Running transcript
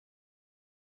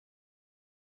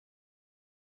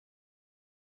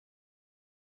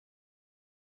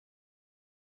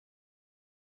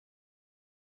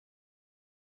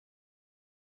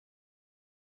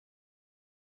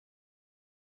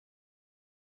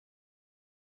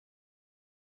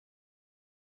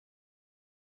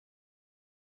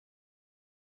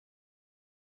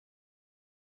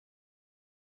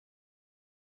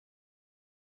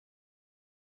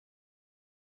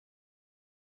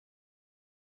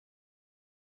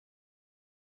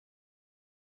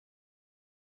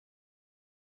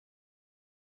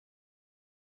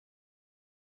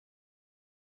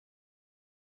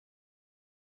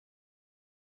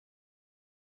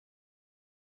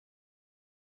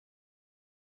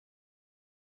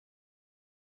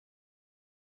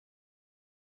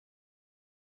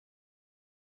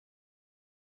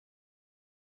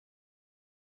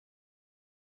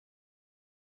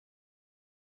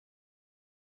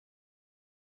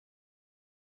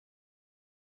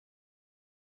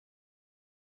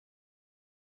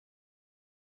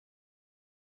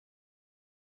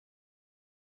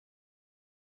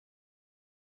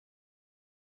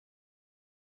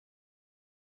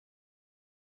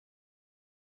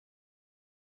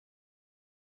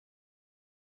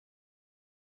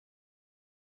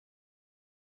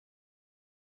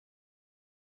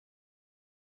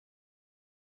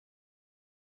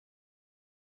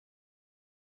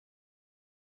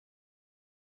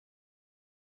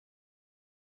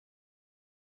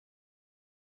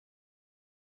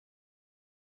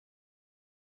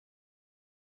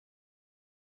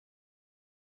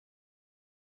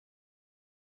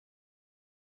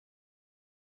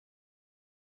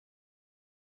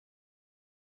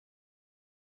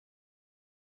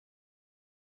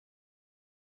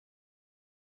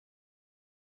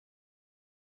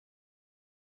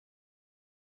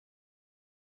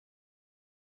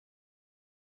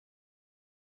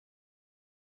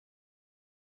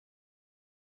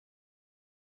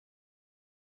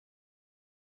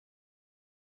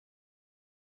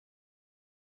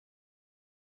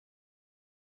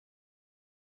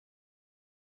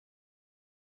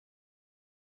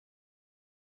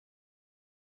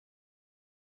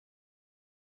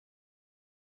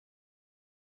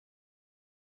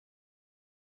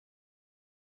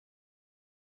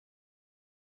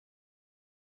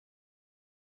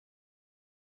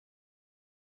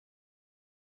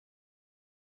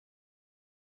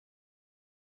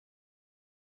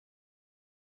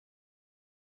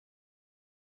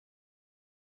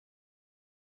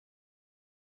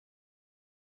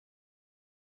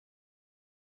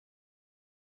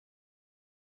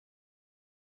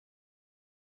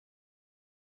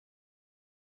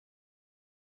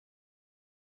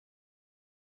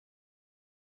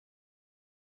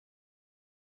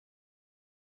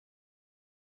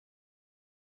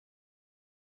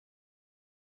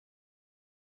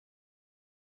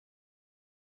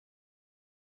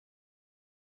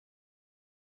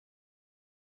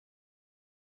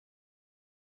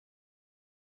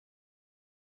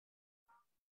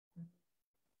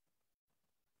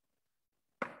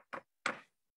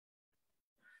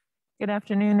Good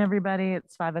afternoon, everybody.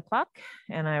 It's 5 o'clock,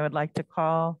 and I would like to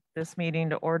call this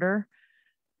meeting to order.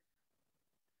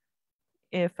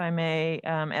 If I may,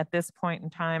 at this point in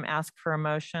time, ask for a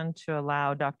motion to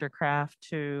allow Dr. Kraft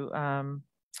to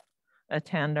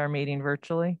attend our meeting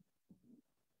virtually.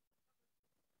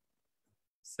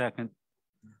 Second.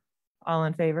 All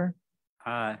in favor?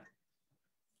 Aye.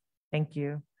 Thank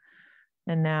you.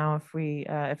 And now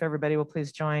if everybody will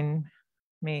please join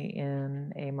me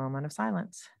in a moment of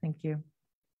silence. Thank you.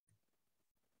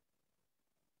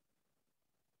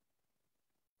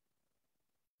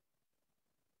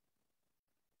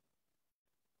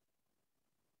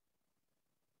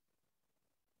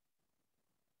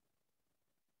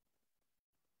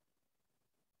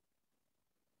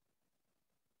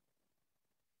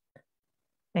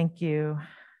 Thank you.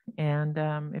 And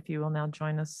if you will now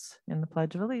join us in the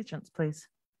Pledge of Allegiance, please.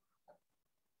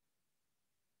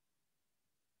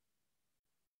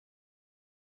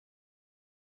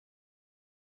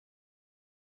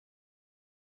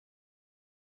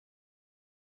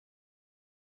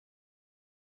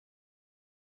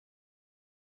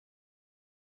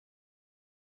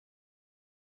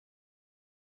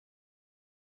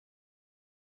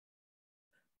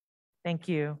 Thank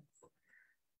you.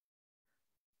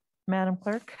 Madam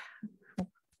Clerk,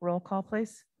 roll call,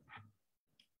 please.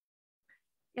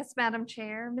 Yes, Madam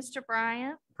Chair. Mr.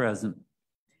 Bryant, Present.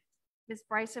 Ms.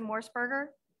 Bryson Morsberger,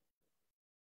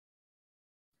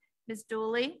 Ms.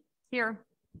 Dooley, here.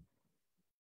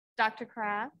 Dr.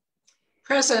 Kraft,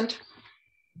 Present.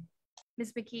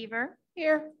 Ms. McKeever,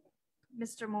 Here.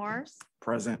 Mr. Morse,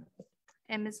 Present.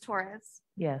 and Ms. Torres.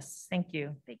 Yes, thank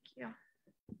you. Thank you.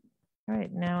 All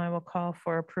right, now I will call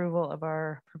for approval of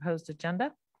our proposed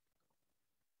agenda.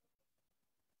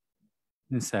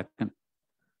 Second.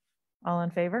 All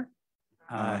in favor?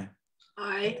 Aye.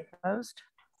 Aye. Opposed?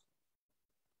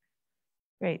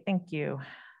 Great, thank you.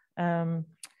 Now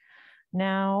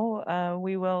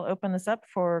we will open this up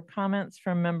for comments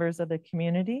from members of the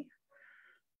community.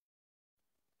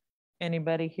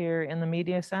 Anybody here in the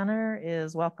media center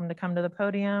is welcome to come to the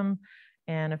podium.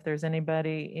 And if there's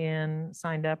anybody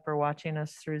signed up or watching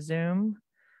us through Zoom,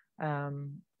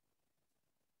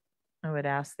 I would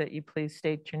ask that you please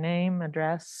state your name,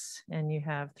 address, and you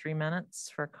have 3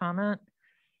 minutes for comment.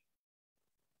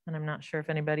 And I'm not sure if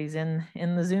anybody's in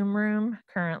the Zoom room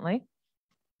currently.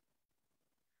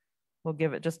 We'll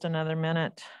give it just another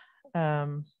minute.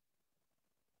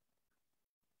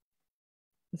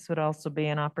 This would also be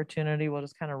an opportunity. We'll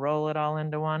just kind of roll it all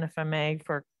into one, if I may,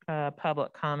 for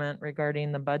public comment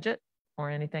regarding the budget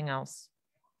or anything else.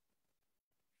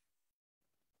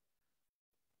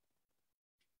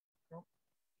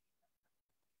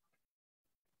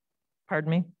 Pardon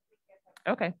me?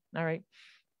 Okay, all right.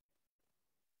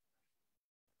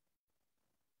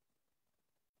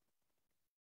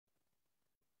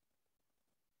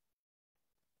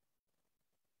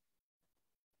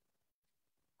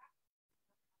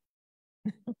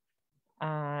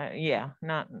 Yeah,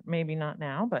 maybe not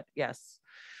now, but yes,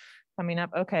 coming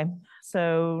up. Okay,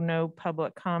 so no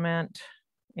public comment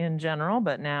in general,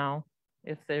 but now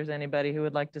if there's anybody who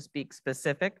would like to speak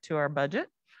specific to our budget,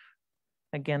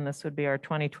 again, this would be our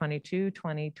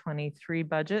 2022-2023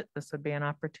 budget. This would be an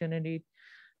opportunity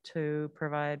to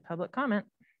provide public comment.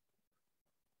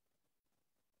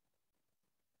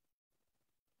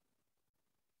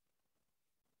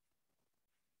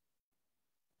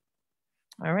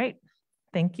 All right,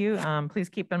 thank you. Please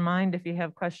keep in mind, if you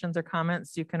have questions or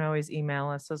comments, you can always email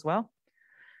us as well.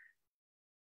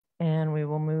 And we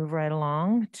will move right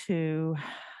along to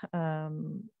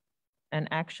an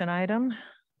action item.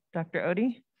 Dr.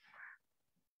 Odie.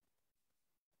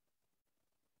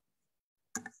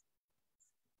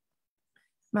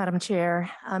 Madam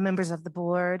Chair, members of the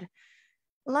board,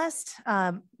 last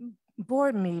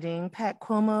board meeting, Pat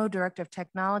Cuomo, Director of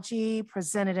Technology,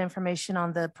 presented information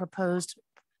on the proposed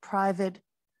private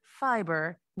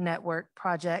fiber network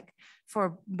project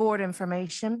for board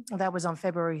information. That was on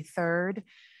February 3rd.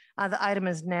 The item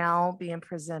is now being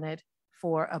presented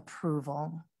for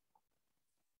approval.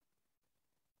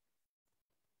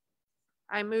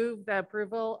 I move the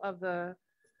approval of the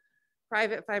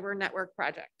private fiber network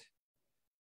project.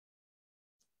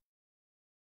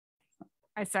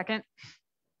 I second.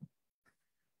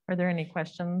 Are there any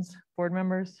questions, board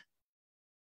members?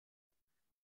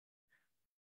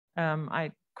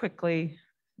 I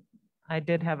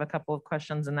did have a couple of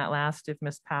questions in that last, if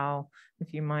Ms. Powell,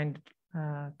 if you mind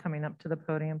coming up to the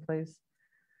podium, please.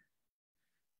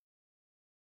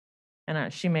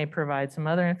 And she may provide some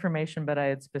other information, but I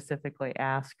had specifically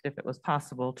asked if it was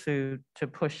possible to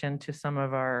push into some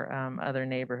of our other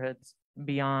neighborhoods.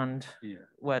 beyond Yeah.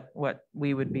 what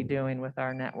we would be doing with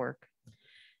our network.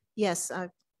 Yes,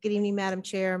 good evening, Madam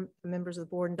Chair, members of the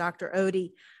board, and Dr.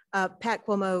 Odie. Pat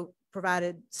Cuomo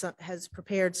has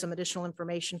prepared some additional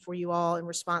information for you all in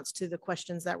response to the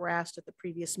questions that were asked at the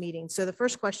previous meeting. So the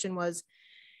first question was,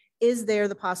 is there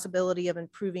the possibility of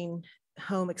improving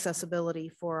home accessibility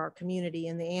for our community?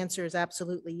 And the answer is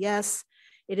absolutely yes.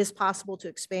 It is possible to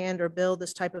expand or build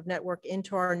this type of network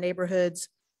into our neighborhoods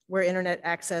where internet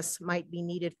access might be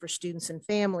needed for students and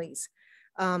families.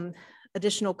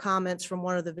 Additional comments from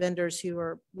one of the vendors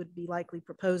who would be likely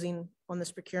proposing on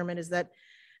this procurement is that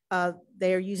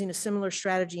they are using a similar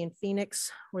strategy in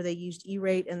Phoenix, where they used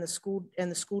E-rate and the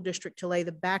school district to lay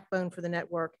the backbone for the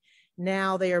network.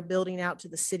 Now they are building out to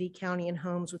the city, county, and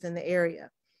homes within the area.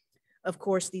 Of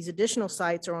course, these additional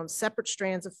sites are on separate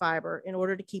strands of fiber in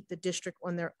order to keep the district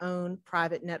on their own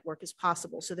private network as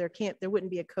possible. So there wouldn't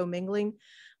be a commingling,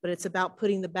 but it's about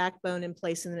putting the backbone in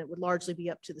place, and then it would largely be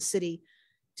up to the city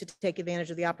to take advantage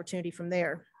of the opportunity from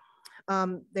there.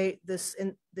 In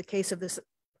the case of this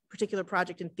particular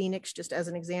project in Phoenix, just as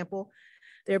an example,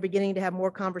 they're beginning to have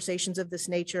more conversations of this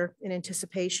nature in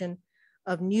anticipation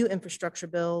of new infrastructure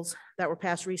bills that were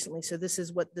passed recently. So this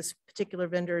is what this particular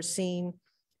vendor is seeing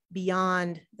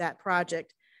beyond that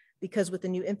project, because with the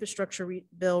new infrastructure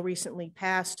bill recently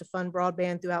passed to fund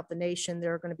broadband throughout the nation,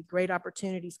 there are going to be great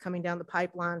opportunities coming down the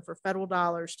pipeline for federal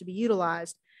dollars to be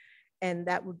utilized. And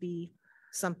that would be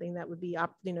something that would be,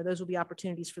 those will be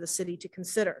opportunities for the city to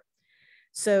consider.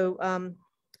 So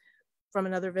from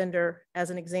another vendor, as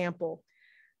an example,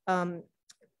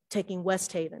 taking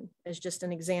West Haven as just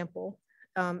an example,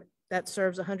 that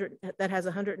has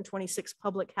 126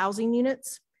 public housing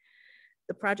units.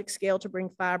 The project scale to bring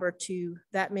fiber to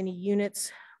that many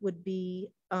units would be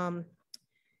in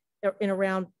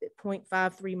around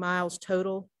 0.53 miles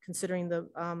total, considering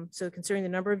the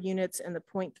number of units and the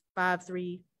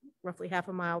 0.53, roughly half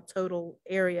a mile total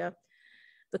area.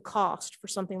 The cost for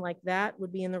something like that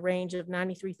would be in the range of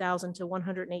 $93,000 to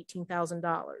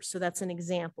 $118,000. So that's an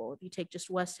example. If you take just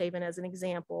West Haven as an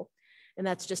example, and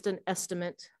that's just an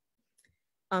estimate,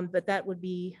 but that would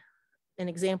be an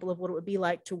example of what it would be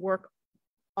like to work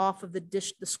off of the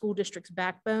school district's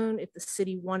backbone if the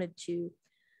city wanted to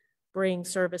bring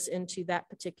service into that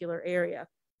particular area.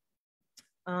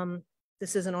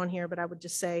 This isn't on here, but I would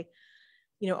just say,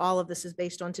 all of this is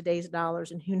based on today's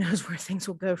dollars, and who knows where things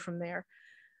will go from there.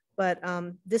 But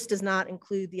this does not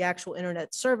include the actual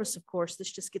internet service, of course.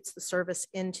 This just gets the service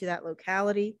into that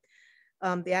locality.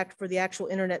 For the actual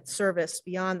internet service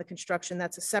beyond the construction,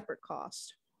 that's a separate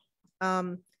cost.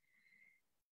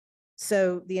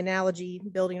 So the analogy,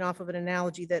 building off of an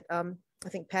analogy that I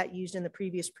think Pat used in the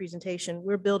previous presentation,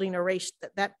 we're building a race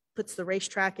that puts the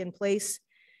racetrack in place.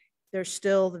 There's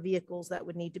still the vehicles that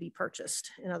would need to be purchased.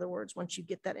 In other words, once you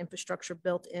get that infrastructure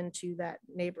built into that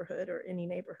neighborhood or any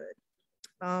neighborhood.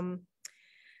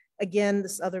 Again,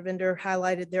 this other vendor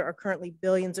highlighted there are currently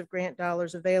billions of grant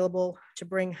dollars available to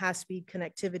bring high-speed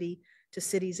connectivity to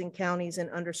cities and counties in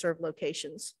underserved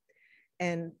locations.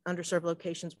 And underserved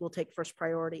locations will take first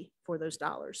priority for those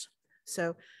dollars.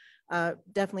 So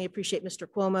definitely appreciate Mr.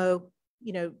 Cuomo,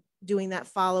 doing that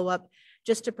follow-up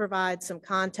just to provide some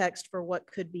context for what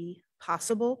could be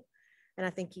possible. And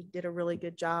I think he did a really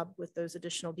good job with those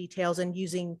additional details and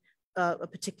using a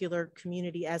particular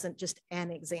community as just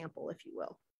an example, if you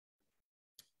will.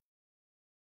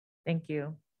 Thank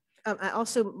you. I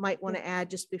also might want to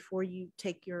add, just before you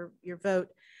take your vote,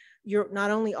 you're not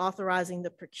only authorizing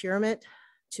the procurement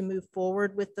to move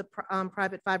forward with the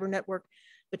private fiber network,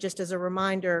 but just as a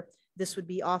reminder, this would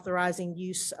be authorizing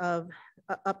use of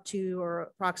up to or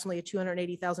approximately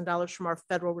 $280,000 from our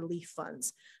federal relief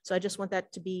funds. So I just want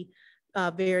that to be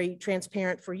very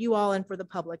transparent for you all and for the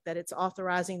public, that it's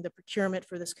authorizing the procurement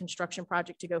for this construction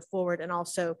project to go forward, and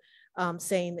also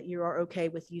saying that you are okay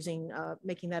with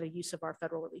making that a use of our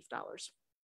federal relief dollars.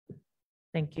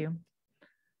 Thank you.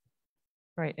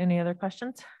 All right, any other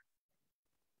questions?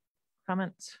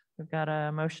 Comments? We've got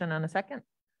a motion and a second.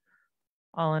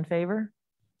 All in favor?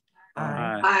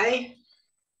 Aye. Aye.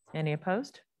 Any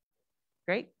opposed?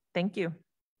 Great, thank you.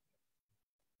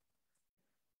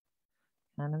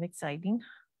 Kind of exciting.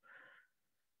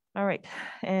 All right,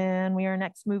 and we are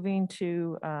next moving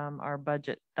to our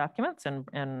budget documents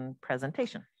and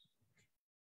presentation.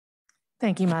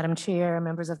 Thank you, Madam Chair,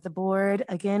 members of the board.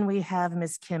 Again, we have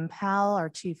Ms. Kim Powell, our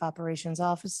Chief Operations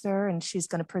Officer, and she's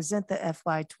going to present the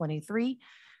FY23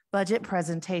 budget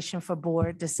presentation for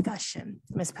board discussion.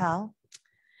 Ms. Powell.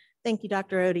 Thank you,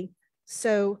 Dr. Odie.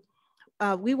 So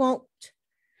we won't,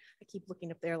 I keep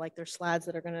looking up there like there's slides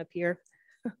that are going to appear.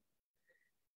 I'm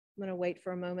going to wait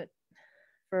for a moment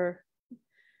for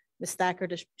Ms. Thacker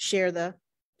to share the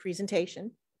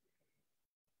presentation.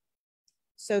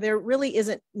 So there really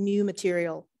isn't new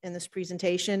material in this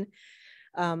presentation.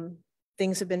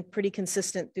 Things have been pretty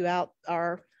consistent throughout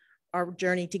our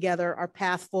journey together, our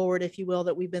path forward, if you will,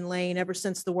 that we've been laying ever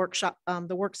since the workshop,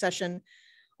 the work session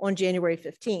on January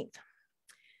 15th.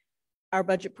 Our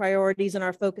budget priorities and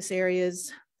our focus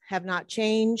areas have not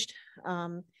changed.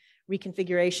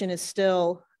 Reconfiguration is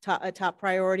still a top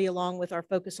priority, along with our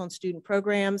focus on student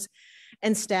programs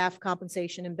and staff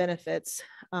compensation and benefits.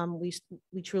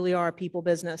 We truly are a people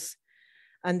business.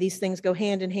 And these things go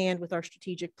hand in hand with our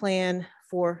strategic plan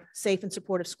for safe and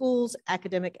supportive schools,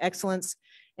 academic excellence,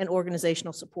 and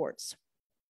organizational supports.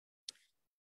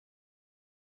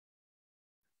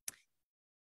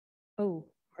 Oh,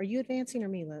 are you advancing or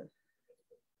me, Liz?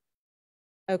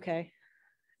 Okay,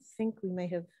 I think we may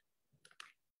have.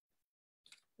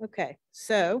 Okay,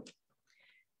 so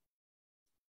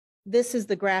this is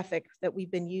the graphic that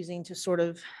we've been using to sort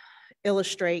of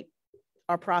illustrate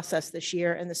our process this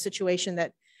year and the situation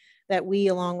that we,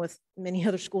 along with many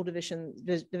other school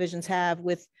divisions have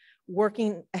with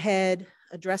working ahead,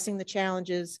 addressing the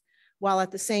challenges, while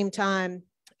at the same time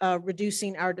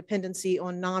reducing our dependency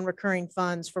on non-recurring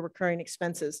funds for recurring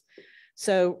expenses.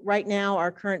 So right now,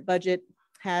 our current budget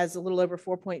has a little over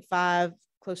 4.5,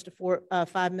 close to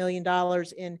 $5 million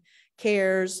in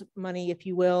CARES money, if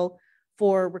you will,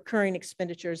 for recurring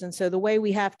expenditures. And so the way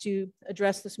we have to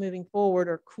address this moving forward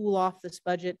or cool off this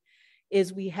budget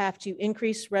is we have to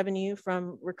increase revenue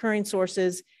from recurring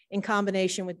sources in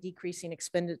combination with decreasing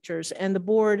expenditures. And the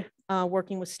board,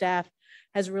 working with staff,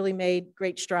 has really made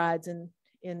great strides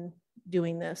in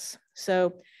doing this.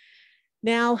 So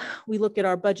now we look at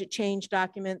our budget change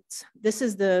documents. This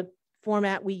is the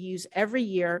format we use every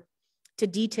year to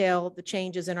detail the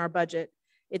changes in our budget.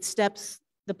 It steps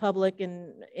the public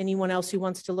and anyone else who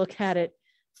wants to look at it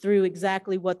through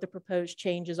exactly what the proposed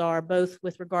changes are, both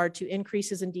with regard to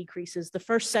increases and decreases. The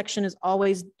first section is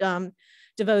always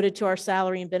devoted to our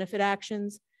salary and benefit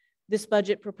actions. This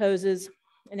budget proposes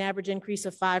an average increase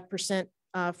of 5%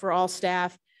 for all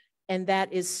staff, and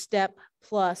that is step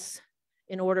plus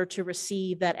in order to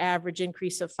receive that average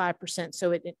increase of 5%.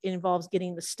 So it involves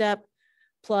getting the step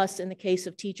plus, in the case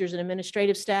of teachers and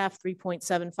administrative staff,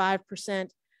 3.75%.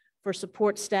 For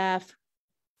support staff,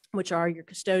 which are your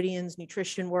custodians,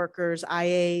 nutrition workers,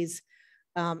 IAs,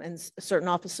 and certain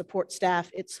office support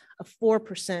staff, it's a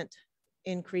 4%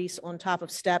 increase on top of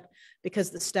step,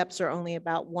 because the steps are only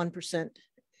about 1%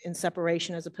 in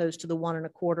separation as opposed to the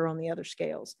 1.25% on the other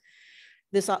scales.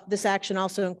 This action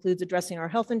also includes addressing our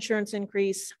health insurance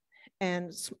increase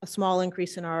and a small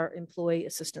increase in our employee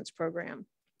assistance program.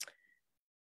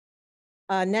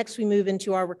 Next, we move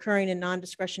into our recurring and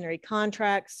non-discretionary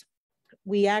contracts.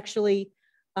 We actually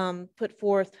put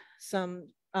forth some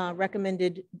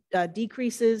recommended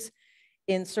decreases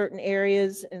in certain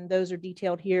areas, and those are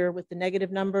detailed here with the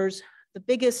negative numbers. The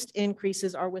biggest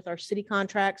increases are with our city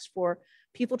contracts for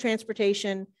pupil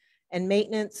transportation and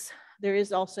maintenance. There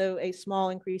is also a small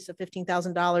increase of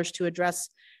 $15,000 to address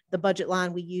the budget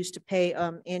line we use to pay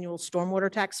annual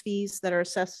stormwater tax fees that are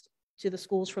assessed to the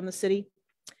schools from the city.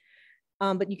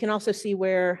 But you can also see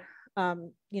where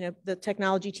the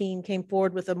technology team came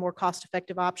forward with a more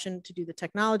cost-effective option to do the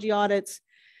technology audits.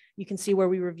 You can see where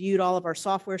we reviewed all of our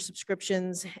software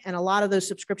subscriptions, and a lot of those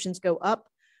subscriptions go up,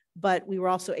 but we were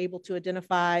also able to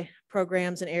identify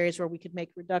programs and areas where we could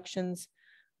make reductions.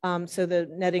 So the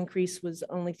net increase was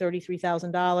only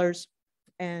 $33,000.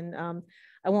 And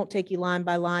I won't take you line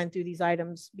by line through these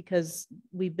items because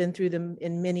we've been through them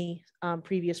in many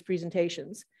previous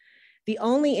presentations. The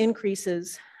only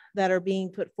increases that are being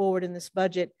put forward in this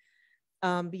budget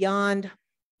beyond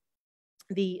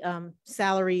the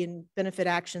salary and benefit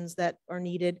actions that are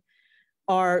needed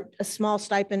are a small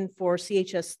stipend for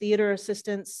CHS theater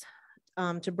assistants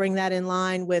to bring that in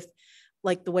line with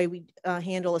like the way we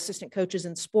handle assistant coaches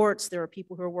in sports. There are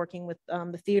people who are working with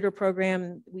the theater program,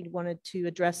 and we wanted to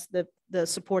address the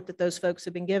support that those folks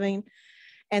have been giving.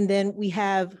 And then we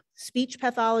have speech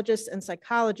pathologists and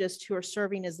psychologists who are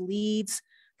serving as leads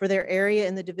for their area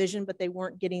in the division, but they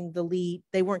weren't getting the lead,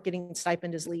 they weren't getting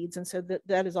stipend as leads. And so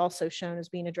that is also shown as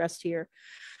being addressed here.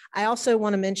 I also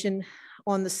want to mention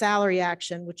on the salary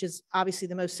action, which is obviously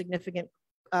the most significant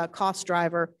cost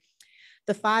driver,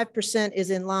 the 5%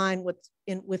 is in line with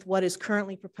what is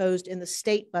currently proposed in the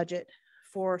state budget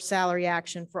for salary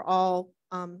action for all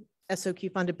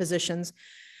SOQ funded positions,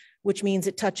 which means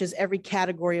it touches every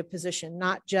category of position,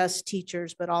 not just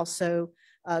teachers, but also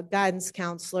guidance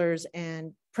counselors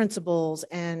and principals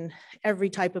and every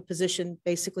type of position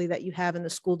basically that you have in the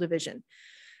school division.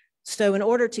 So in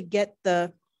order to get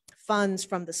the funds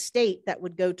from the state that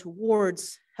would go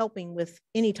towards helping with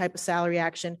any type of salary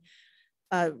action,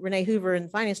 Renee Hoover in the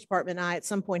Finance Department and I at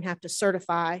some point have to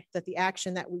certify that the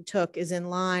action that we took is in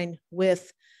line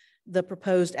with the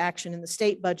proposed action in the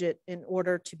state budget in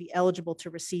order to be eligible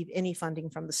to receive any funding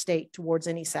from the state towards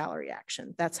any salary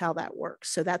action. That's how that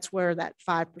works. So that's where that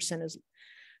 5% is,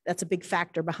 that's a big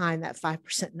factor behind that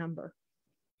 5% number.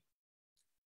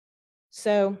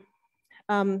 So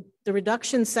the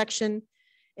reduction section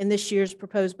in this year's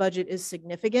proposed budget is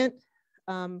significant.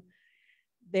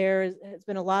 There has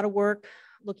been a lot of work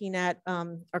looking at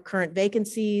our current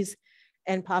vacancies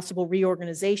and possible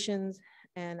reorganizations.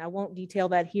 And I won't detail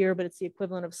that here, but it's the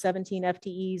equivalent of 17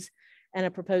 FTEs and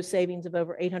a proposed savings of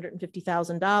over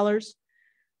 $850,000.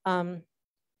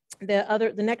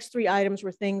 The next three items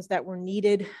were things that were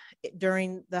needed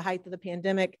during the height of the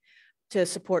pandemic to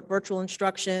support virtual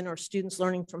instruction or students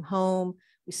learning from home.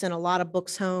 We sent a lot of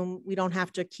books home. We don't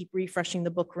have to keep refreshing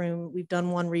the book room. We've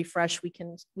done one refresh. We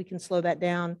can slow that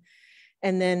down.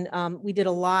 And then we did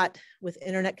a lot with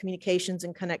internet communications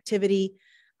and connectivity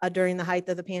during the height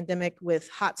of the pandemic with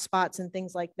hotspots and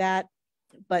things like that.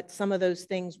 But some of those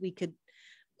things we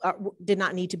did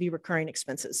not need to be recurring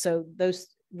expenses. So those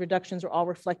reductions are all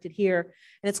reflected here.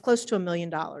 And it's close to $1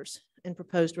 million in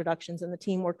proposed reductions. And the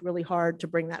team worked really hard to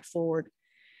bring that forward.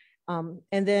 And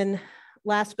then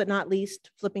last but not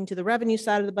least, flipping to the revenue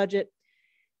side of the budget,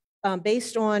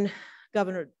 based on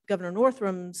Governor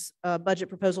Northam's budget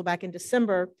proposal back in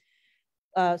December,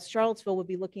 Charlottesville would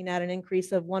be looking at an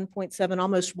increase of 1.7,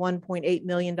 almost $1.8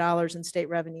 million in state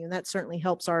revenue. And that certainly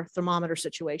helps our thermometer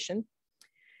situation.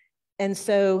 And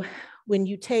so when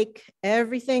you take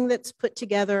everything that's put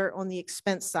together on the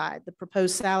expense side, the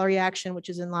proposed salary action, which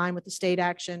is in line with the state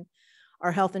action,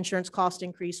 our health insurance cost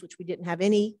increase, which we didn't have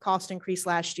any cost increase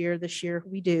last year, this year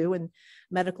we do, and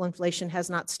medical inflation has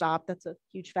not stopped. That's a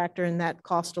huge factor in that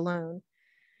cost alone.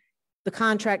 The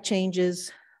contract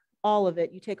changes, all of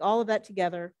it, you take all of that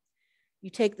together, you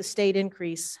take the state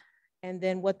increase, and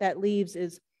then what that leaves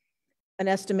is an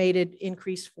estimated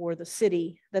increase for the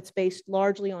city that's based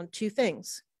largely on two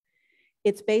things.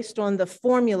 It's based on the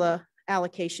formula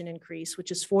allocation increase, which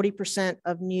is 40%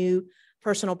 of new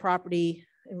personal property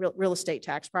and real estate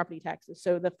tax, property taxes.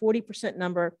 So the 40%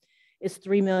 number is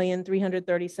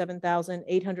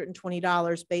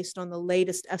 $3,337,820 based on the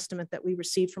latest estimate that we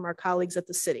received from our colleagues at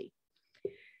the city.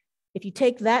 If you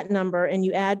take that number and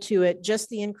you add to it just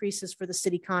the increases for the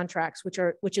city contracts,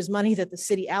 which is money that the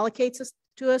city allocates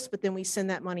to us, but then we send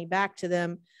that money back to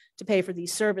them to pay for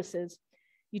these services.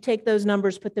 You take those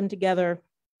numbers, put them together,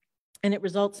 and it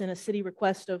results in a city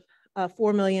request of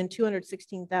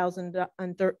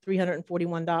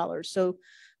 $4,216,341. So a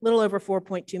little over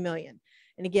 $4.2 million.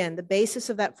 And again, the basis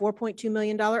of that $4.2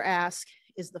 million ask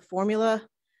is the formula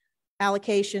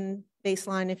allocation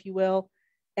baseline, if you will,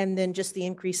 and then just the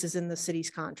increases in the city's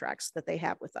contracts that they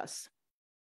have with us.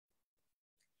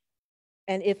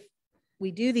 And if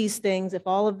we do these things, if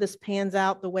all of this pans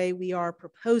out the way we are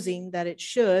proposing that it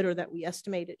should, or that we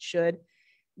estimate it should,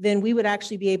 then we would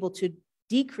actually be able to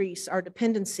decrease our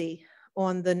dependency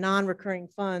on the non-recurring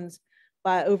funds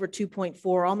by over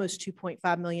 2.4, almost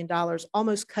 $2.5 million,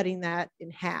 almost cutting that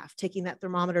in half, taking that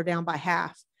thermometer down by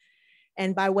half.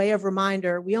 And by way of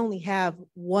reminder, we only have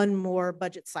one more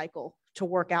budget cycle to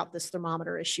work out this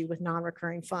thermometer issue with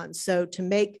non-recurring funds. So to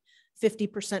make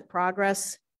 50%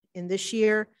 progress in this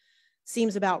year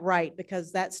seems about right,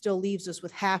 because that still leaves us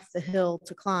with half the hill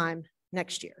to climb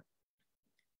next year.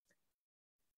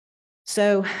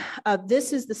 So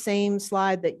this is the same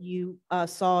slide that you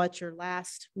saw at your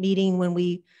last meeting when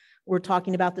we were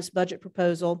talking about this budget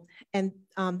proposal. And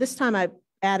this time I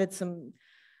added some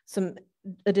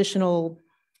additional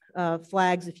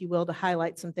flags, if you will, to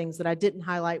highlight some things that I didn't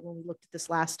highlight when we looked at this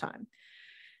last time.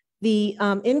 The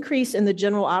increase in the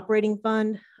general operating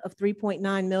fund of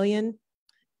 3.9 million,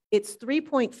 it's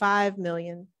 3.5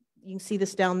 million. You can see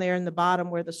this down there in the bottom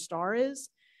where the star is.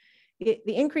 The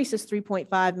increase is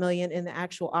 3.5 million in the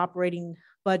actual operating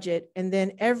budget. And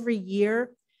then every year,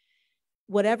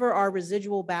 whatever our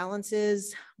residual balance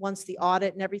is, once the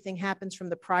audit and everything happens from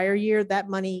the prior year, that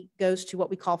money goes to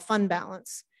what we call fund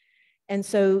balance. And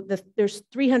so there's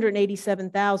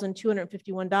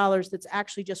 $387,251 that's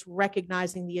actually just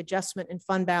recognizing the adjustment in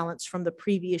fund balance from the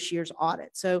previous year's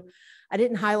audit. So I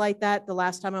didn't highlight that the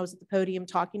last time I was at the podium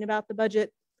talking about the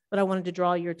budget, but I wanted to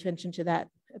draw your attention to that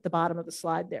at the bottom of the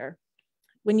slide there.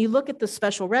 When you look at the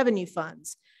special revenue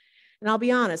funds, and I'll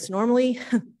be honest, normally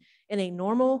in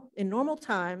normal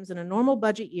times, in a normal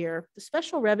budget year, the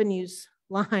special revenues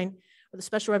line or the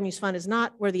special revenues fund is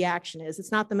not where the action is.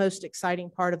 It's not the most exciting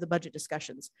part of the budget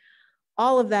discussions.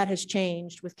 all of that has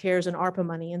changed with CARES and ARPA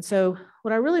money. And so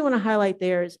what I really want to highlight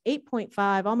there is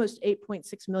 8.5, almost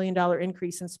 $8.6 million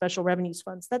increase in special revenues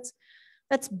funds. That's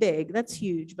big, that's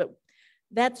huge, but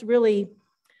that's really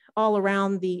all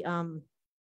around the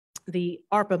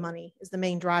ARPA money is the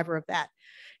main driver of that.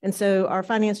 And so our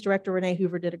finance director, Renee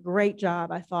Hoover, did a great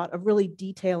job, I thought, of really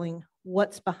detailing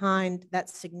what's behind that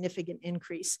significant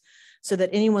increase so that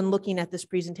anyone looking at this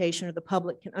presentation or the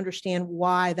public can understand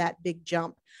why that big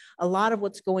jump. A lot of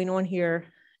what's going on here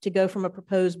to go from a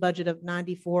proposed budget of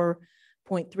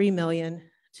 94.3 million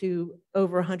to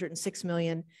over 106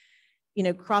 million, you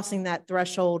know, crossing that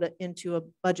threshold into a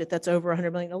budget that's over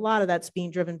 100 million. A lot of that's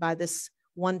being driven by this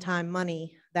one-time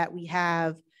money that we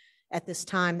have at this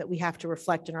time that we have to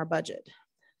reflect in our budget.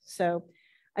 So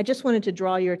I just wanted to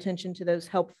draw your attention to those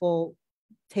helpful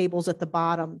tables at the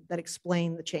bottom that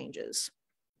explain the changes.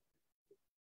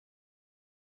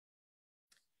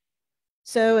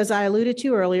 So as I alluded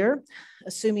to earlier,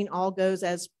 assuming all goes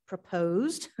as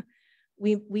proposed,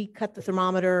 we cut the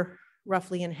thermometer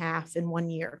roughly in half in 1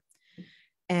 year.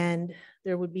 And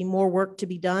there would be more work to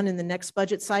be done in the next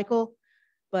budget cycle,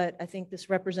 but I think this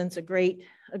represents a great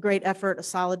effort, a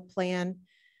solid plan,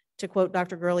 to quote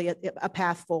Dr. Gurley, a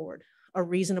path forward, a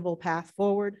reasonable path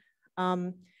forward.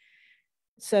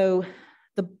 So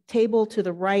the table to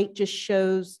the right just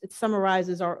shows, it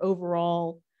summarizes our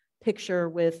overall picture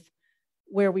with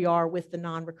where we are with the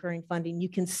non-recurring funding. You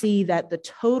can see that the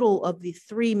total of the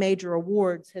 3 major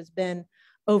awards has been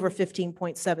over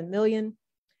 15.7 million.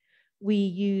 We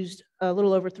used a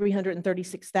little over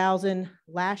 336,000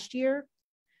 last year.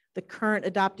 The current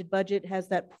adopted budget has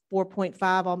that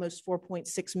 4.5, almost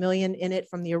 4.6 million in it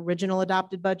from the original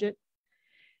adopted budget.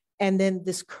 And then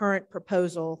this current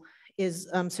proposal is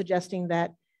suggesting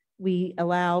that we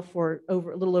allow for a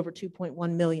little over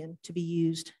 2.1 million to be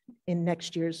used in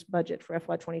next year's budget for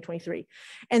FY 2023.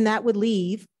 And that would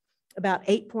leave about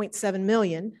 8.7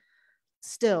 million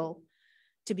still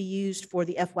to be used for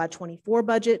the FY 24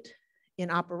 budget in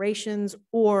operations,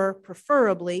 or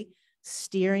preferably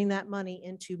steering that money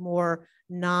into more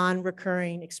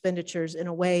non-recurring expenditures in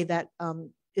a way that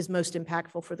is most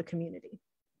impactful for the community.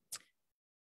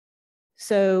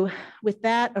 So with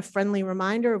that, a friendly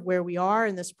reminder of where we are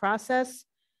in this process.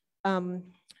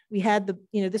 We had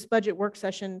this budget work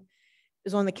session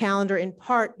is on the calendar in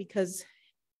part because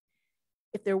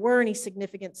if there were any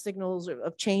significant signals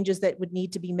of changes that would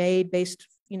need to be made based,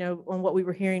 on what we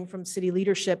were hearing from city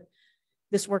leadership,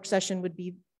 this work session would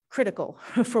be critical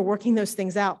for working those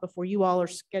things out before you all are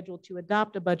scheduled to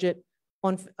adopt a budget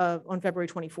on February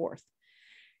 24th.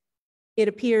 It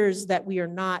appears that we are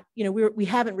not, we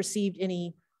haven't received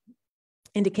any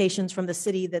indications from the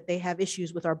city that they have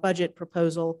issues with our budget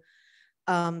proposal.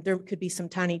 There could be some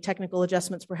tiny technical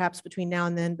adjustments perhaps between now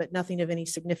and then, but nothing of any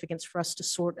significance for us to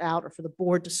sort out or for the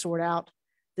board to sort out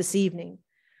this evening.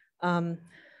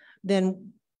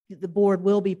 Then the board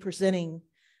will be presenting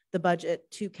the budget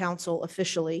to council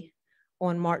officially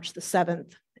on March the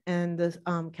 7th, and the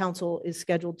council is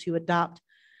scheduled to adopt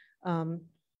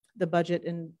the budget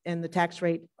and the tax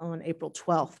rate on April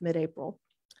 12th, mid-April.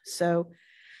 So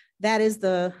that is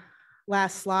the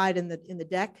last slide in the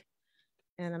deck,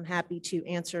 and I'm happy to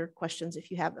answer questions if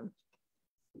you have them.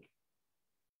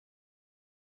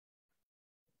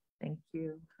 Thank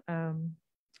you.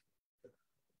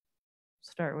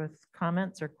 Start with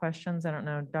comments or questions. I don't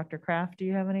know, Dr. Kraft, do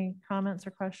you have any comments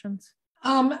or questions?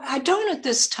 I don't at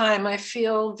this time. I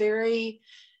feel very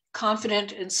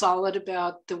confident and solid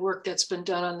about the work that's been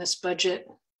done on this budget,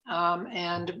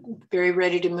 and very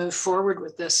ready to move forward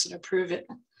with this and approve it.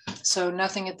 So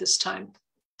nothing at this time.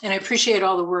 And I appreciate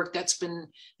all the work that's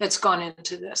gone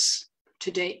into this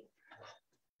to date.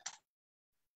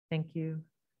 Thank you.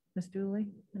 Ms. Dooley,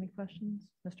 any questions?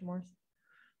 Mr. Morris?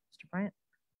 Mr. Bryant?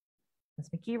 Ms.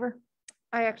 McKeever?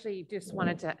 I actually just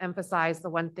wanted to emphasize the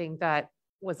one thing that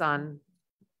was on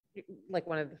like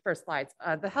one of the first slides.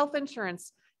 The health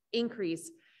insurance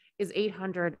increase is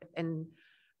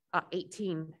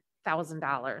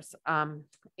 $818,000.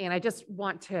 And I just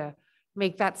want to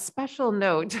make that special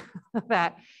note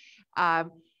that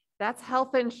that's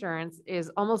health insurance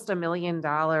is almost $1 million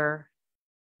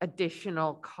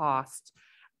additional cost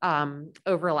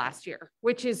over last year,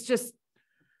 which is just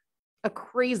a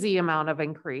crazy amount of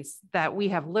increase that we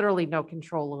have literally no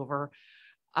control over.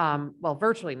 Well,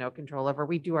 virtually no control over.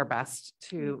 We do our best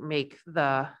to make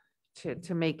the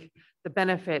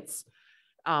benefits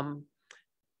the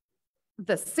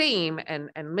same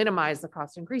and minimize the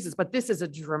cost increases, but this is a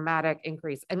dramatic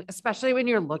increase. And especially when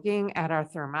you're looking at our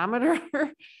thermometer,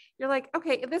 you're like,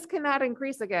 okay, this cannot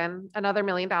increase again, another $1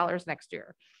 million next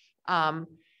year. And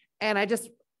I just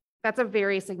That's a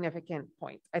very significant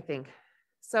point, I think.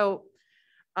 So,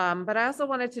 but I also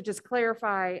wanted to just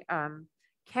clarify,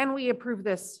 can we approve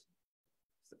this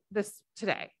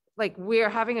today? Like, we're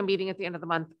having a meeting at the end of the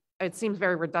month. It seems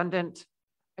very redundant.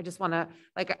 I just want to,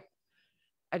 like,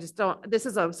 I just don't, this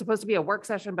is supposed to be a work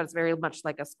session, but it's very much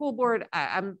like a school board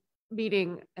I'm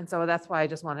meeting. And so that's why I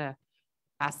just want to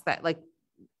ask that, like,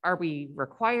 are we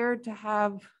required to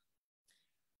have?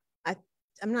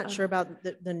 I'm not sure about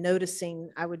the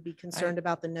noticing. I would be concerned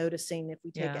about the noticing if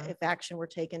we take, if action were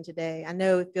taken today. I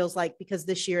know it feels like, because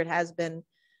this year it has been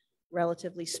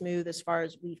relatively smooth as far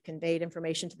as we've conveyed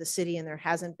information to the city, and there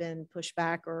hasn't been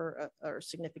pushback or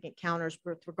significant counters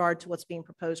with regard to what's being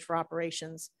proposed for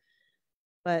operations.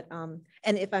 But,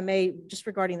 and if I may, just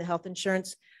regarding the health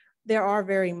insurance, there are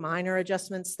very minor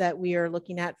adjustments that we are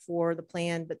looking at for the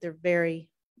plan, but they're very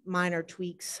minor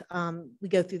tweaks. We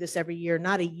go through this every year.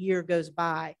 Not a year goes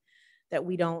by that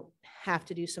we don't have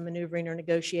to do some maneuvering or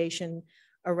negotiation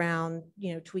around,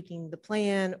 tweaking the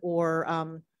plan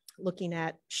or looking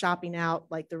at shopping out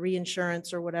like the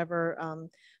reinsurance or whatever,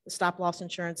 the stop loss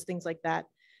insurance, things like that.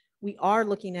 We are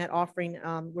looking at offering,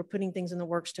 we're putting things in the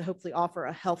works to hopefully offer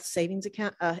a health savings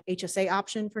account, HSA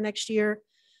option for next year.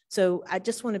 So I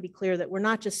just want to be clear that we're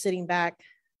not just sitting back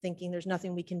thinking there's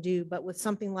nothing we can do, but with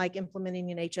something like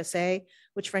implementing an HSA,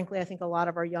 which frankly, I think a lot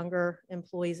of our younger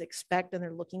employees expect and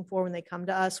they're looking for when they come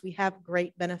to us. We have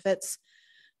great benefits,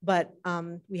 but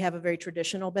we have a very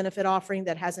traditional benefit offering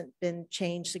that hasn't been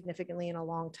changed significantly in a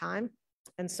long time.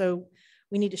 And so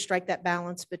we need to strike that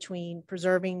balance between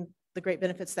preserving the great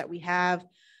benefits that we have,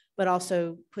 but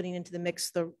also putting into the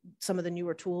mix some of the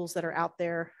newer tools that are out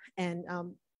there. And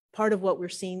part of what we're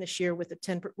seeing this year with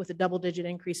a double-digit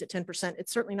increase at 10%,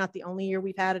 it's certainly not the only year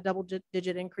we've had a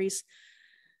double-digit increase.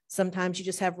 Sometimes you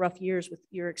just have rough years with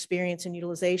your experience and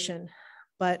utilization.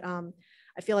 But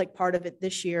I feel like part of it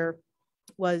this year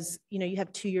was, you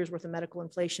have 2 years worth of medical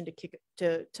inflation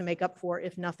to make up for,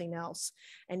 if nothing else.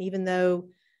 And even though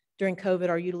during COVID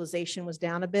our utilization was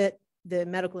down a bit, the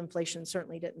medical inflation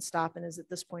certainly didn't stop and is at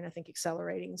this point, I think,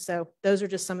 accelerating. So those are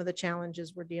just some of the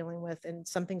challenges we're dealing with, and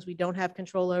some things we don't have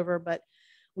control over, but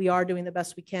we are doing the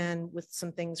best we can with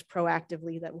some things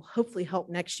proactively that will hopefully help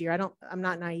next year. I'm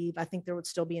not naive. I think there would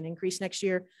still be an increase next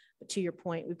year, but to your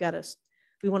point, we want to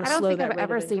slow that. I don't think I've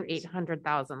ever seen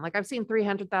 800,000. Like, I've seen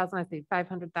 300,000, I've seen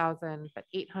 500,000, but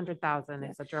 800,000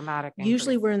 is a dramatic increase.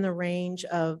 Usually we're in the range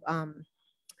of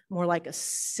more like a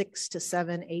 6 to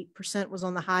 7, 8% was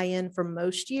on the high end for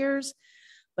most years.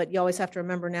 But you always have to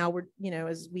remember now we're,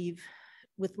 as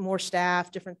with more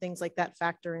staff, different things like that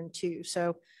factor in too.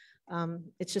 So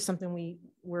it's just something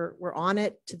we're on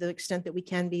it to the extent that we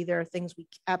can be. There are things we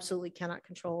absolutely cannot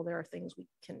control. There are things we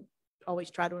can always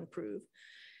try to improve.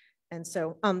 And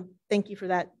so thank you for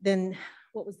that. Then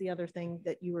what was the other thing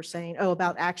that you were saying? Oh,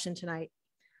 about action tonight.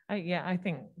 Yeah, I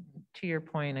think to your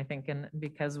point, I think, and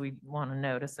because we want to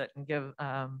notice it and give,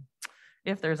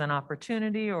 if there's an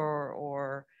opportunity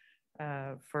or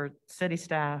for city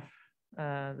staff,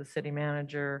 the city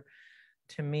manager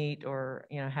to meet or,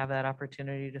 have that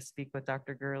opportunity to speak with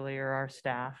Dr. Gurley or our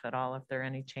staff at all, if there are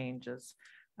any changes,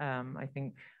 I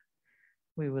think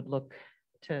we would look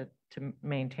to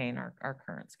maintain our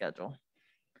current schedule.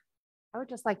 I would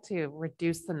just like to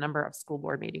reduce the number of school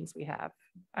board meetings we have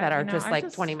that are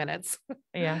just 20 minutes.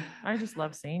 Yeah, I just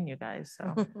love seeing you guys.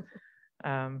 So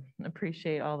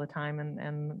appreciate all the time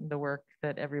and the work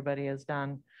that everybody has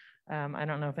done. I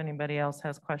don't know if anybody else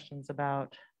has questions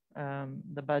about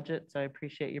the budget, so I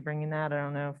appreciate you bringing that. I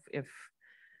don't know if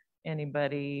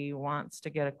anybody wants to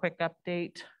get a quick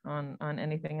update on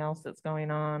anything else that's going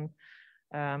on.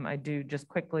 I do just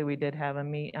quickly, we did have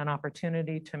an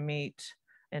opportunity to meet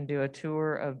and do a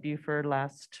tour of Buford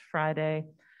last Friday.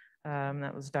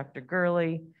 That was Dr.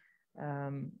 Gurley.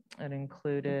 It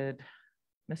included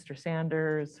Mr.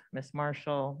 Sanders, Ms.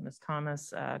 Marshall, Ms.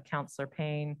 Thomas, Counselor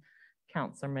Payne,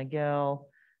 Counselor McGill,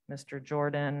 Mr.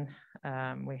 Jordan.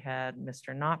 We had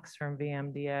Mr. Knox from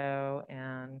VMDO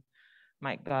and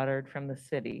Mike Goddard from the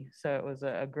city. So it was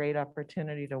a great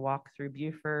opportunity to walk through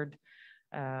Buford,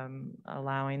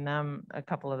 allowing them, a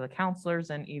couple of the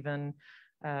counselors and even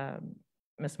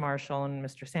Ms. Marshall and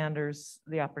Mr. Sanders,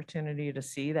 the opportunity to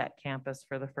see that campus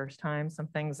for the first time. Some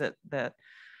things that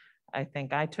I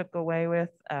think I took away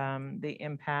with the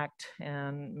impact,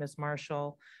 and Ms.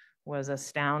 Marshall was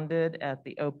astounded at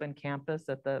the open campus,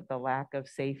 at the lack of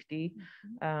safety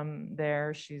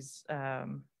there. She's,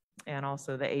 and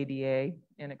also the ADA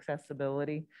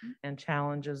inaccessibility and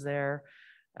challenges there.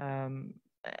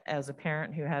 As a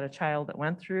parent who had a child that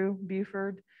went through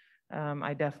Buford,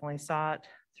 I definitely saw it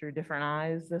through different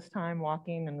eyes this time,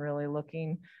 walking and really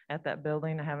looking at that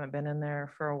building. I haven't been in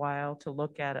there for a while to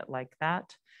look at it like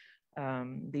that.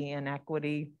 The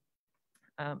inequity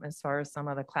as far as some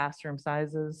of the classroom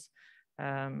sizes,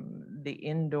 the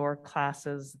indoor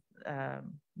classes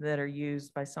that are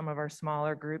used by some of our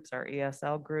smaller groups, our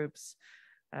ESL groups,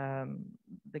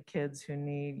 the kids who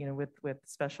need, with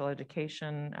special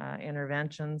education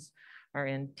interventions are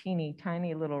in teeny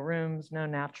tiny little rooms, no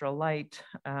natural light.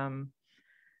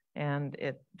 And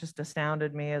it just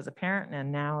astounded me as a parent and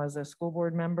now as a school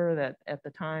board member that at the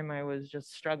time I was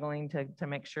just struggling to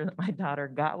make sure that my daughter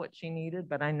got what she needed,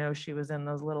 but I know she was in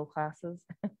those little classes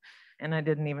and I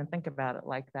didn't even think about it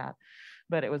like that.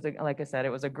 But it was, like I said, it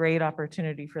was a great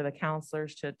opportunity for the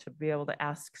counselors to be able to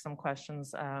ask some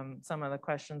questions, some of the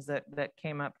questions that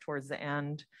came up towards the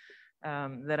end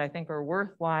that I think are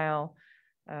worthwhile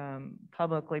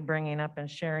publicly bringing up and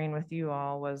sharing with you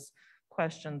all was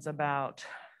questions about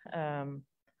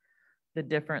the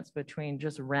difference between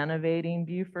just renovating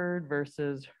Buford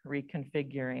versus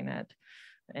reconfiguring it.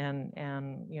 And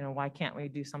why can't we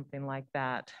do something like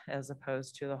that as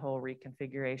opposed to the whole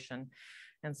reconfiguration?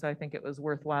 And so I think it was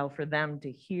worthwhile for them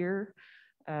to hear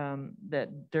that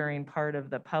during part of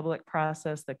the public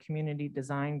process, the community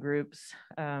design groups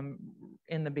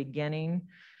in the beginning,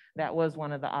 that was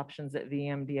one of the options that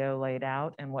VMDO laid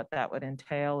out and what that would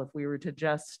entail if we were to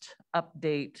just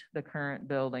update the current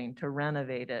building to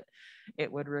renovate it. It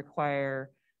would require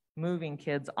moving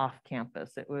kids off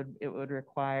campus. It would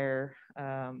require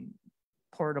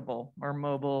portable or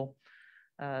mobile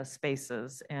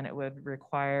spaces, and it would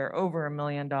require over $1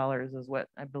 million is what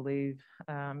I believe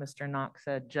Mr. Knox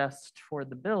said, just for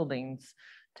the buildings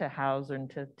to house and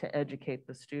to educate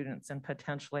the students and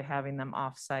potentially having them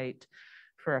off-site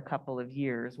for a couple of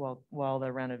years while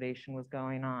the renovation was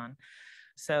going on.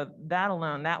 So that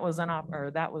alone, that was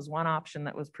one option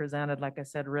that was presented, like I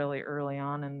said, really early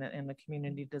on in the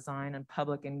community design and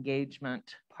public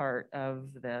engagement part of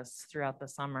this throughout the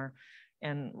summer.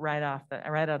 And right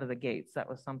out of the gates, that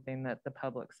was something that the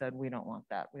public said, we don't want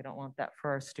that. We don't want that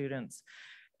for our students.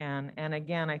 And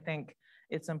again, I think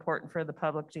it's important for the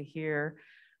public to hear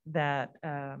that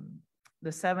the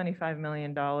 $75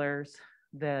 million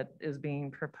that is being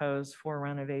proposed for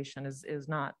renovation is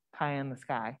not pie in the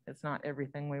sky. It's not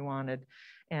everything we wanted.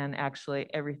 And actually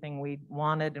everything we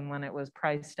wanted and when it was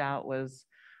priced out was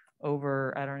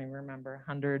over, I don't even remember,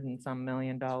 $100 and some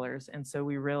million. And so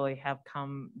we really have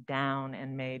come down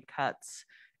and made cuts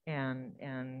and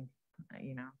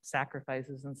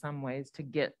sacrifices in some ways to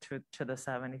get to the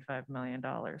 $75 million.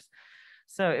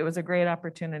 So it was a great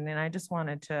opportunity. And I just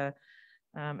wanted to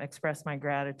express my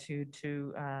gratitude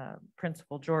to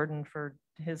Principal Jordan for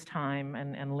his time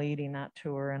and leading that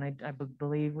tour. And I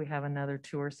believe we have another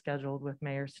tour scheduled with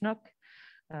Mayor Snook,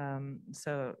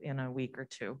 so in a week or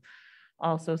two.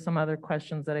 Also, some other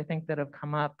questions that I think that have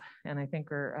come up and I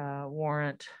think are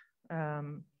warrant.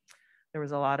 There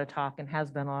was a lot of talk and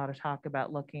has been a lot of talk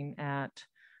about looking at,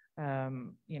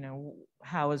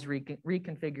 how is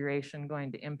reconfiguration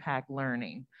going to impact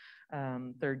learning?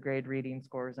 Third grade reading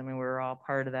scores. I mean, we were all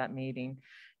part of that meeting,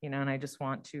 and I just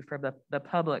want to, for the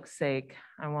public's sake,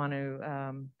 I want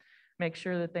to make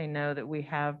sure that they know that we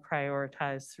have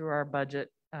prioritized through our budget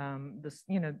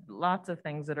lots of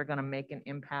things that are going to make an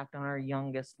impact on our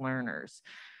youngest learners,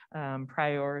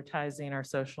 prioritizing our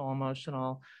social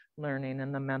emotional learning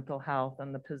and the mental health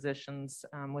and the positions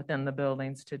within the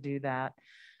buildings to do that.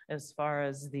 As far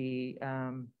as the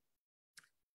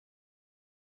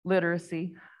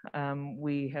literacy,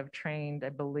 we have trained, I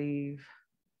believe,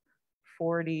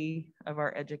 40 of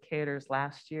our educators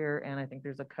last year, and I think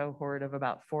there's a cohort of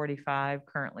about 45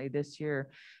 currently this year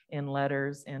in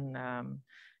letters, and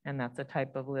that's a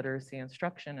type of literacy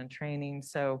instruction and training.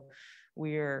 So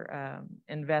we're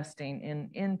investing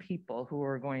in people who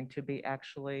are going to be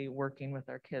actually working with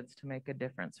our kids to make a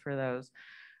difference for those.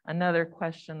 Another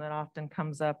question that often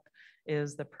comes up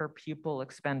is the per pupil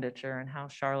expenditure and how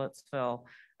Charlottesville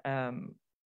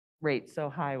rates so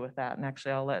high with that. And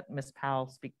actually, I'll let Ms. Powell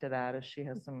speak to that as she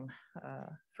has some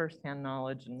firsthand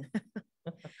knowledge. And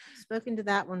spoken to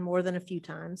that one more than a few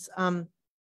times.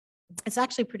 It's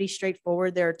actually pretty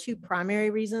straightforward. There are two primary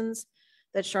reasons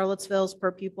that Charlottesville's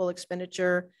per pupil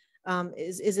expenditure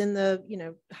is in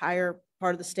the higher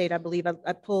part of the state. I believe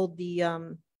I pulled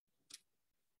the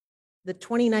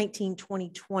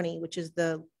 2019-2020, which is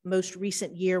the most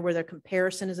recent year where their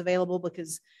comparison is available,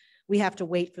 because we have to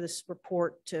wait for this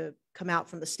report to come out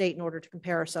from the state in order to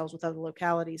compare ourselves with other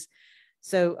localities.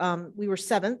 So we were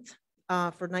 7th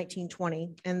for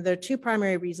 1920, and the two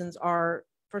primary reasons are,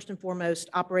 first and foremost,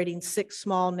 operating 6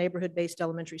 small neighborhood-based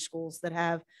elementary schools that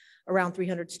have around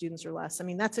 300 students or less. I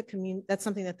mean, that's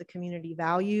something that the community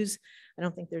values. I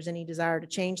don't think there's any desire to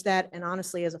change that. And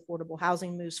honestly, as affordable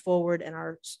housing moves forward and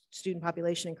our student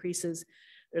population increases,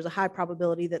 there's a high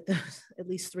probability that at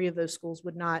least 3 of those schools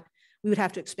we would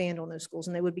have to expand on those schools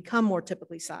and they would become more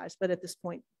typically sized. But at this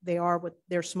point,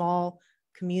 they're small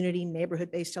community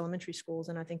neighborhood-based elementary schools.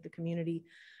 And I think the community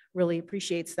really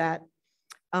appreciates that.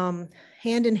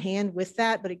 Hand in hand with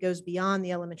that, but it goes beyond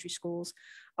the elementary schools,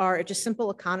 are just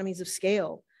simple economies of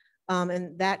scale.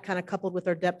 And that kind of coupled with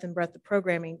our depth and breadth of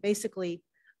programming. Basically,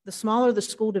 the smaller the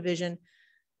school division,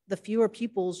 the fewer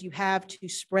pupils you have to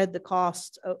spread the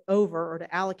cost over or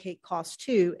to allocate costs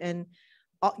to. And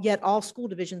yet all school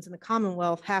divisions in the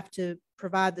Commonwealth have to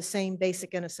provide the same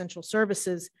basic and essential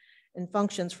services and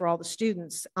functions for all the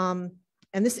students. And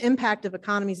this impact of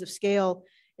economies of scale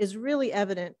is really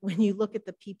evident when you look at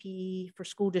the PPE for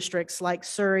school districts like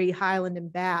Surrey, Highland,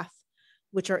 and Bath,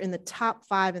 which are in the top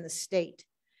 5 in the state.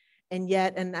 And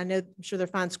yet, and I know, I'm sure they're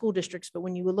fine school districts, but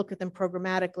when you would look at them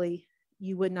programmatically,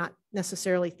 you would not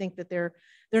necessarily think that they're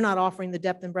not offering the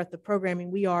depth and breadth of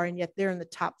programming we are, and yet they're in the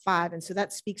top 5. And so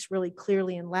that speaks really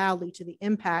clearly and loudly to the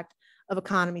impact of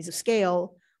economies of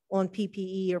scale on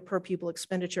PPE or per pupil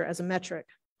expenditure as a metric.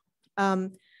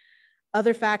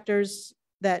 Other factors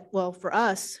that, well, for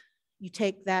us, you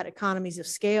take that economies of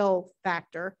scale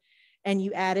factor and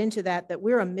you add into that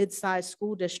we're a mid-sized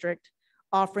school district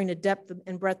offering a depth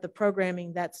and breadth of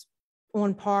programming that's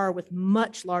on par with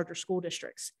much larger school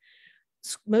districts.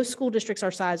 Most school districts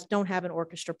our size don't have an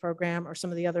orchestra program or some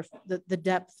of the other, the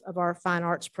depth of our fine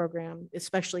arts program,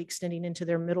 especially extending into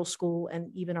their middle school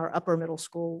and even our upper middle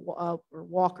school, or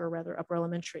Walker rather, upper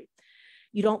elementary.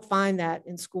 You don't find that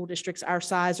in school districts our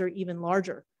size or even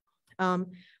larger.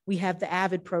 We have the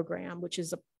AVID program, which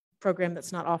is a program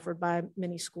that's not offered by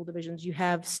many school divisions. You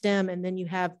have STEM, and then you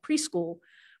have preschool,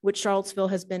 which Charlottesville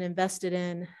has been invested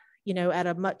in, at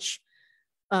a much,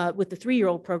 with the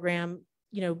 3-year-old program,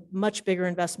 much bigger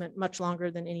investment, much longer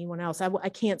than anyone else. I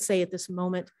can't say at this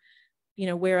moment,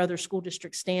 where other school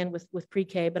districts stand with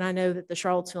pre-K, but I know that the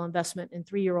Charlottesville investment in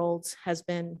 3-year-olds has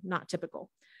been not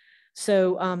typical.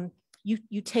 So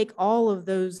you take all of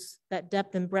those, that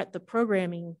depth and breadth of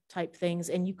programming type things,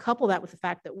 and you couple that with the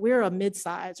fact that we're a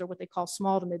mid-size, or what they call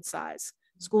small to mid-size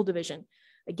school division.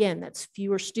 Again, that's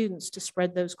fewer students to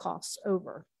spread those costs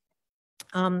over.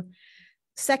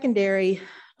 Secondary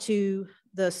to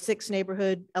the 6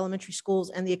 neighborhood elementary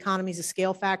schools and the economies of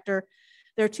scale factor,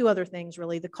 there are 2 other things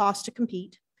really. The cost to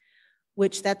compete,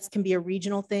 which can be a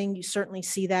regional thing. You certainly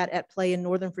see that at play in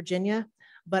Northern Virginia,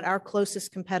 but our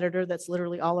closest competitor that's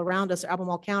literally all around us,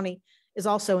 Albemarle County, is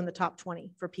also in the top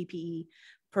 20 for PPE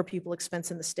per pupil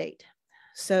expense in the state.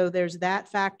 So there's that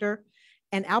factor.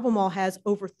 And Albemarle has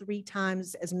over 3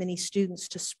 times as many students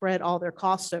to spread all their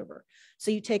costs over. So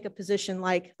you take a position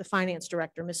like the finance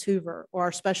director, Ms. Hoover, or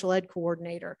our special ed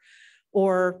coordinator,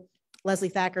 or Leslie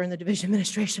Thacker in the division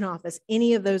administration office,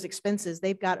 any of those expenses,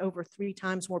 they've got over 3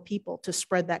 times more people to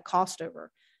spread that cost over.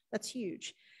 That's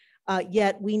huge.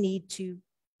 Yet we need to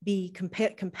be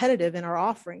competitive in our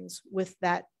offerings with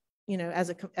that, as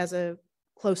a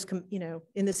close,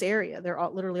 in this area. They're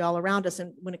literally all around us.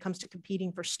 And when it comes to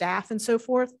competing for staff and so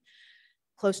forth,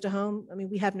 close to home, I mean,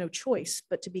 we have no choice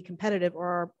but to be competitive,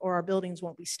 or our buildings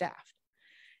won't be staffed.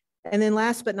 And then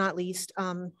last but not least,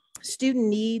 student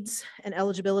needs and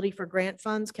eligibility for grant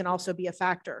funds can also be a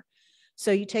factor.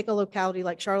 So you take a locality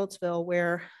like Charlottesville,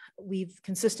 where we've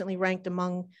consistently ranked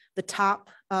among the top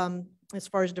as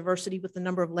far as diversity with the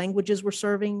number of languages we're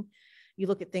serving. You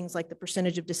look at things like the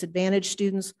percentage of disadvantaged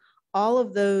students. All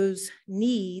of those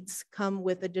needs come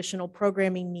with additional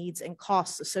programming needs and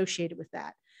costs associated with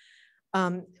that.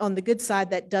 On the good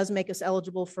side, that does make us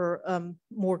eligible for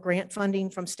more grant funding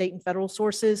from state and federal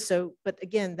sources. So, but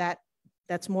again,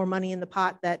 that's more money in the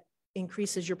pot that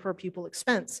increases your per pupil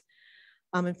expense.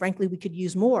 And frankly, we could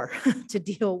use more to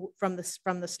deal from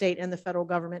the state and the federal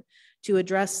government to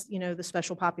address, the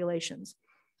special populations.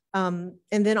 And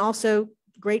then also,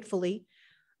 gratefully,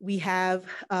 we have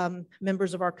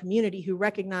members of our community who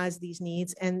recognize these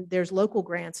needs, and there's local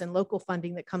grants and local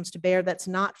funding that comes to bear that's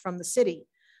not from the city,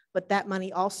 but that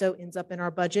money also ends up in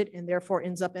our budget and therefore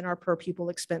ends up in our per pupil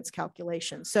expense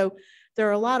calculation. So there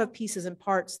are a lot of pieces and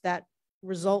parts that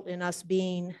result in us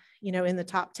being, in the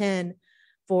top 10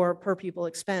 for per pupil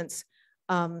expense.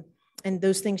 And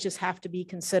those things just have to be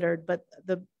considered, but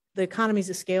the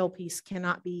economies of scale piece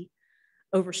cannot be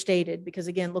overstated, because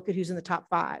again, look at who's in the top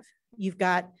 5. You've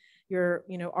got your,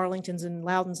 Arlingtons and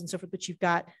Loudons and so forth, but you've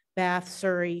got Bath,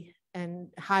 Surrey, and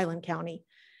Highland County.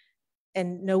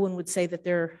 And no one would say that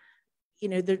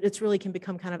it's really can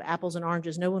become kind of apples and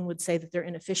oranges. No one would say that they're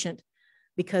inefficient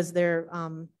because their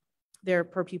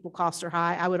per pupil costs are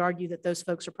high. I would argue that those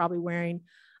folks are probably wearing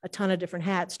a ton of different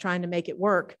hats trying to make it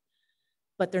work,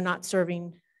 but they're not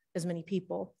serving as many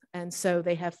people. And so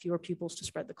they have fewer pupils to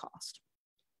spread the cost.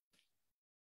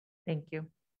 Thank you.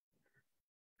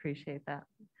 Appreciate that.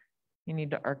 You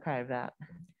need to archive that.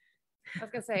 I was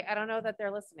gonna say, I don't know that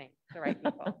they're listening, the right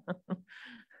people.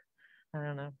 I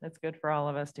don't know. It's good for all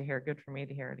of us to hear. Good for me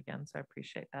to hear it again. So I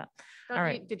appreciate that. Don't All you-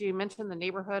 right. Did you mention the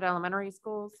neighborhood elementary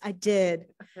schools? I did.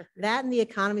 That and the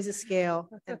economies of scale.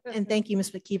 And thank you,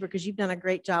 Ms. McKeever, because you've done a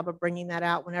great job of bringing that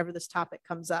out whenever this topic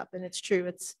comes up. And it's true,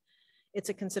 it's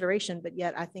a consideration, but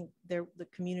yet I think the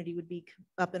community would be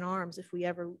up in arms if we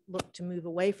ever look to move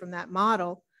away from that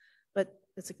model. But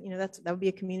it's, that would be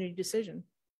a community decision.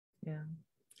 Yeah.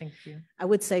 Thank you. I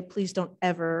would say, please don't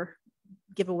ever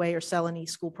give away or sell any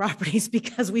school properties,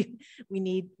 because we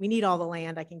need all the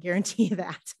land. I can guarantee you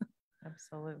that.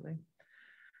 Absolutely.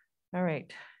 All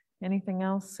right. Anything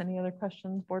else? Any other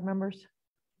questions, board members?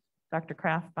 Dr.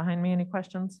 Kraft behind me, any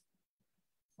questions?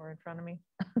 Or in front of me?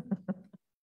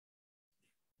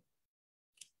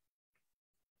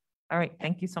 All right.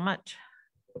 Thank you so much.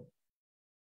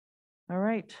 All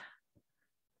right.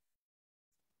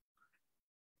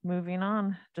 Moving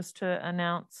on, just to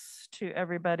announce to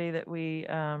everybody that we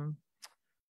will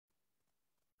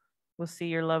see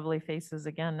your lovely faces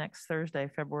again next Thursday,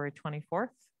 February 24th,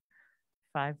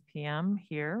 5 p.m.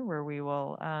 here, where we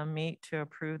will meet to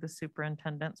approve the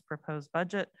superintendent's proposed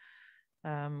budget.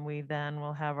 We then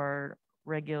will have our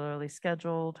regularly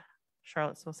scheduled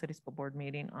Charlottesville City School Board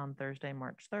meeting on Thursday,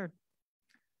 March 3rd.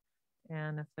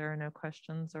 And if there are no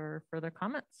questions or further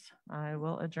comments, I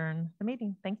will adjourn the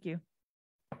meeting. Thank you.